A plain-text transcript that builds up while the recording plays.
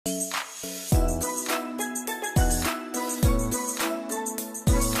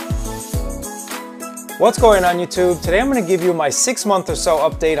What's going on YouTube? Today I'm going to give you my 6-month or so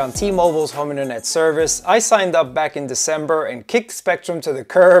update on T-Mobile's home internet service. I signed up back in December and kicked Spectrum to the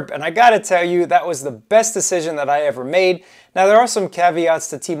curb, and I gotta tell you, that was the best decision that I ever made. Now there are some caveats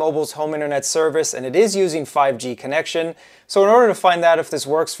to T-Mobile's home internet service, and it is using 5G connection. So in order to find out if this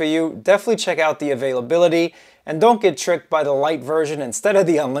works for you, definitely check out the availability. And don't get tricked by the light version instead of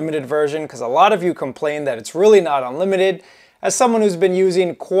the unlimited version, because a lot of you complain that it's really not unlimited. As someone who's been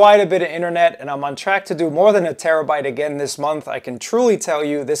using quite a bit of internet, and I'm on track to do more than 1 terabyte again this month, I can truly tell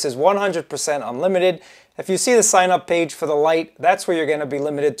you this is 100% unlimited. If you see the sign up page for the Lite, that's where you're going to be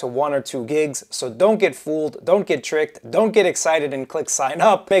limited to 1 or 2 gigs. So don't get fooled, don't get tricked, don't get excited and click sign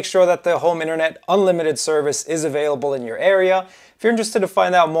up. Make sure that the home internet unlimited service is available in your area. If you're interested to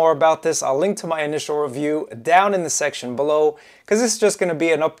find out more about this, I'll link to my initial review down in the section below, because this is just going to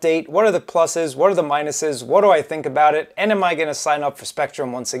be an update. What are the pluses? What are the minuses? What do I think about it? And am I going to sign up for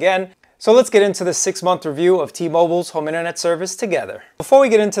Spectrum once again? So let's get into the 6-month review of T-Mobile's home internet service together. Before we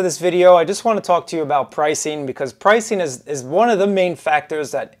get into this video, I just want to talk to you about pricing, because pricing is one of the main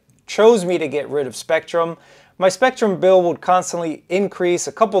factors that chose me to get rid of Spectrum. My Spectrum bill would constantly increase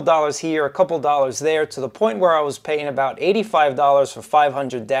a couple dollars here, a couple dollars there, to the point where I was paying about $85 for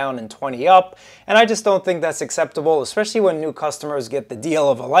 500 down and 20 up, and I just don't think that's acceptable, especially when new customers get the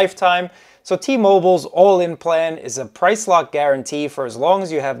deal of a lifetime. So T-Mobile's all-in plan is a price lock guarantee for as long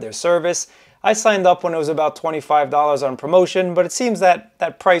as you have their service. I signed up when it was about $25 on promotion, but it seems that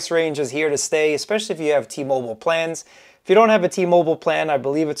that price range is here to stay, especially if you have T-Mobile plans. If you don't have a T-Mobile plan, I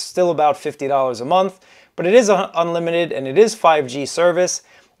believe it's still about $50 a month. But it is unlimited and it is 5G service.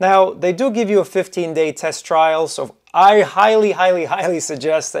 Now, they do give you a 15-day test trial, so I highly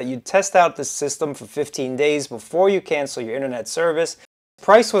suggest that you test out the system for 15 days before you cancel your internet service.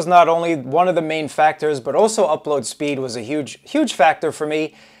 Price was not only one of the main factors, but also upload speed was a huge factor for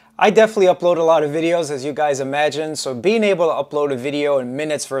me. I definitely upload a lot of videos, as you guys imagine, so being able to upload a video in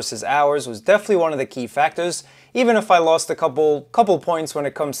minutes versus hours was definitely one of the key factors, even if I lost a couple points when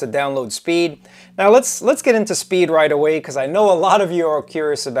it comes to download speed. Now let's get into speed right away, because I know a lot of you are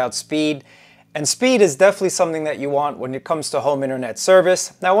curious about speed, and speed is definitely something that you want when it comes to home internet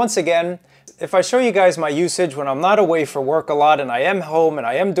service. Now once again, if I show you guys my usage when I'm not away for work a lot and I am home and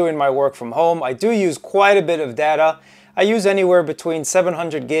I am doing my work from home, I do use quite a bit of data. I use anywhere between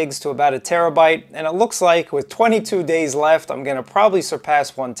 700 gigs to about 1 terabyte, and it looks like with 22 days left, I'm going to probably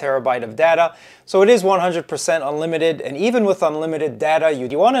surpass 1 terabyte of data. So it is 100% unlimited, and even with unlimited data,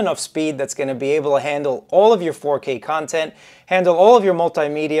 you want enough speed that's going to be able to handle all of your 4K content, handle all of your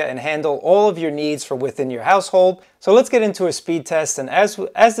multimedia, and handle all of your needs for within your household. So let's get into a speed test, and as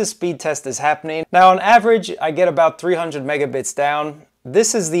the speed test is happening, now on average, I get about 300 megabits down.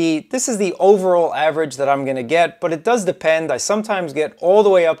 This is the overall average that I'm going to get, but it does depend. I sometimes get all the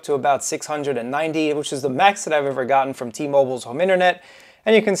way up to about 690, which is the max that I've ever gotten from T-Mobile's home internet.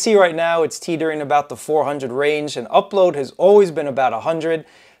 And you can see right now it's teetering about the 400 range, and upload has always been about 100.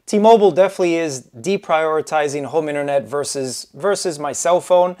 T-Mobile definitely is deprioritizing home internet versus my cell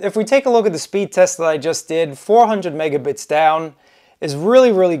phone. If we take a look at the speed test that I just did, 400 megabits down is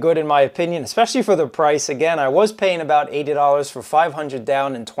really good in my opinion, especially for the price. Again, I was paying about $80 for 500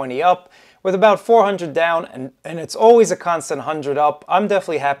 down and 20 up. With about 400 down, and it's always a constant 100 up, I'm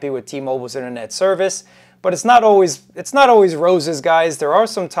definitely happy with T-Mobile's internet service. But it's not always roses, guys. There are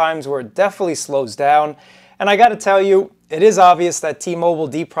some times where it definitely slows down. And I gotta tell you, it is obvious that T-Mobile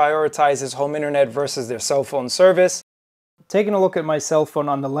deprioritizes home internet versus their cell phone service. Taking a look at my cell phone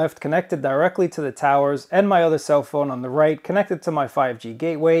on the left, connected directly to the towers, and my other cell phone on the right, connected to my 5G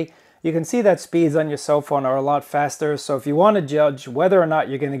gateway, you can see that speeds on your cell phone are a lot faster. So if you want to judge whether or not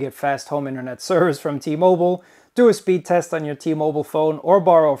you're going to get fast home internet service from T-Mobile, do a speed test on your T-Mobile phone or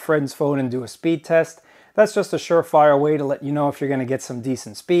borrow a friend's phone and do a speed test. That's just a surefire way to let you know if you're going to get some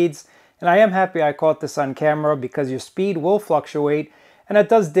decent speeds. And I am happy I caught this on camera, because your speed will fluctuate. And it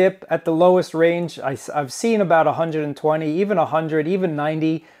does dip at the lowest range. I've seen about 120, even 100, even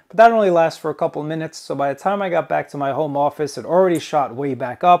 90, but that only lasts for a couple minutes. So by the time I got back to my home office, it already shot way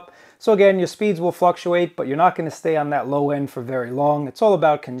back up. So again, your speeds will fluctuate, but you're not going to stay on that low end for very long. It's all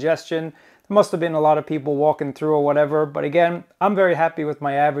about congestion. There must have been a lot of people walking through or whatever, but again, I'm very happy with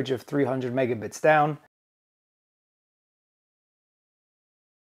my average of 300 megabits down.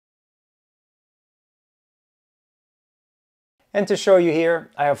 And to show you here,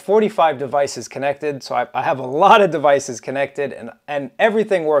 I have 45 devices connected, so I have a lot of devices connected, and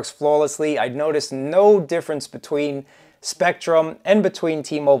everything works flawlessly. I noticed no difference between Spectrum and between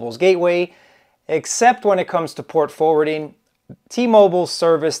T-Mobile's gateway, except when it comes to port forwarding. T-Mobile's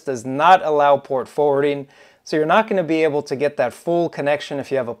service does not allow port forwarding. So you're not going to be able to get that full connection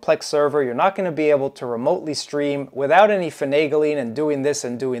if you have a Plex server. You're not going to be able to remotely stream without any finagling and doing this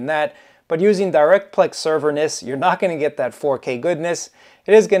and doing that. But using direct Plex serverness, you're not going to get that 4K goodness.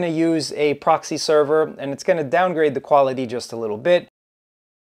 It is going to use a proxy server, and it's going to downgrade the quality just a little bit.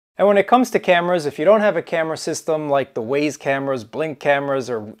 And when it comes to cameras, if you don't have a camera system like the Waze cameras, Blink cameras,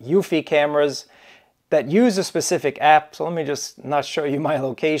 or Eufy cameras that use a specific app, so let me just not show you my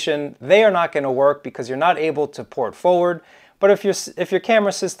location, they are not going to work because you're not able to port forward. But if your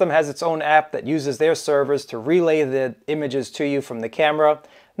camera system has its own app that uses their servers to relay the images to you from the camera,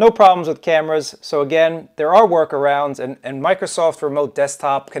 no problems with cameras. So again, there are workarounds, and Microsoft Remote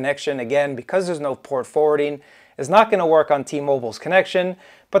Desktop connection, again, because there's no port forwarding, is not going to work on T-Mobile's connection,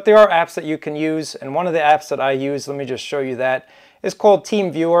 but there are apps that you can use, and one of the apps that I use, let me just show you that, is called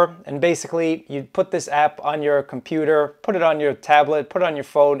TeamViewer, and basically you put this app on your computer, put it on your tablet, put it on your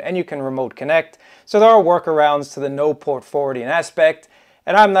phone, and you can remote connect. So there are workarounds to the no port forwarding aspect.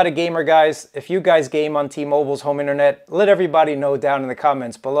 And I'm not a gamer, guys. If you guys game on T-Mobile's home internet, let everybody know down in the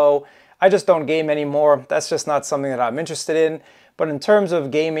comments below. I just don't game anymore. That's just not something that I'm interested in. But in terms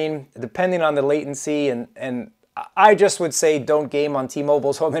of gaming, depending on the latency, and I just would say don't game on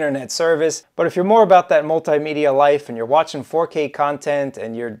T-Mobile's home internet service. But if you're more about that multimedia life and you're watching 4K content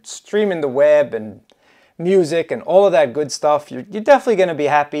and you're streaming the web and music and all of that good stuff, you're definitely going to be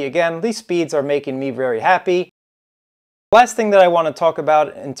happy. Again, these speeds are making me very happy. Last thing that I want to talk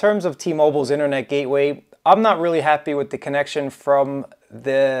about in terms of T-Mobile's internet gateway, I'm not really happy with the connection from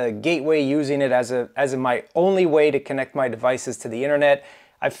the gateway, using it as my only way to connect my devices to the internet.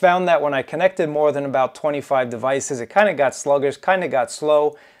 I found that when I connected more than about 25 devices, it kind of got sluggish, kind of got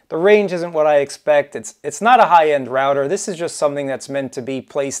slow. The range isn't what I expect. It's not a high-end router. This is just something that's meant to be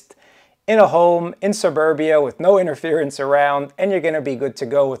placed in a home, in suburbia, with no interference around, and you're going to be good to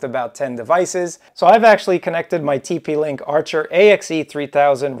go with about 10 devices. So I've actually connected my TP-Link Archer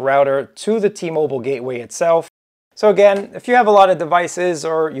AXE3000 router to the T-Mobile gateway itself. So again, if you have a lot of devices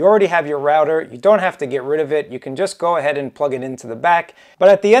or you already have your router, you don't have to get rid of it. You can just go ahead and plug it into the back. But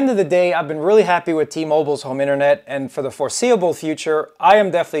at the end of the day, I've been really happy with T-Mobile's home internet, and for the foreseeable future, I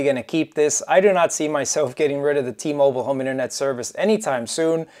am definitely going to keep this. I do not see myself getting rid of the T-Mobile home internet service anytime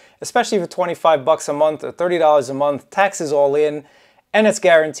soon, especially for 25 bucks a month or $30 a month, taxes all in, and it's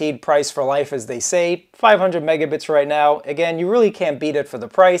guaranteed price for life, as they say. 500 megabits right now. Again, you really can't beat it for the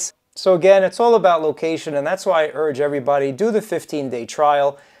price. So again, it's all about location, and that's why I urge everybody, do the 15-day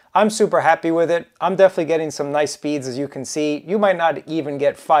trial. I'm super happy with it. I'm definitely getting some nice speeds, as you can see. You might not even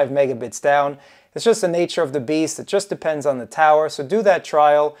get 5 megabits down. It's just the nature of the beast. It just depends on the tower. So do that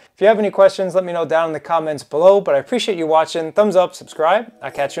trial. If you have any questions, let me know down in the comments below. But I appreciate you watching. Thumbs up, subscribe. I'll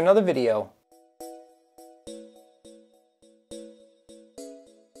catch you in another video.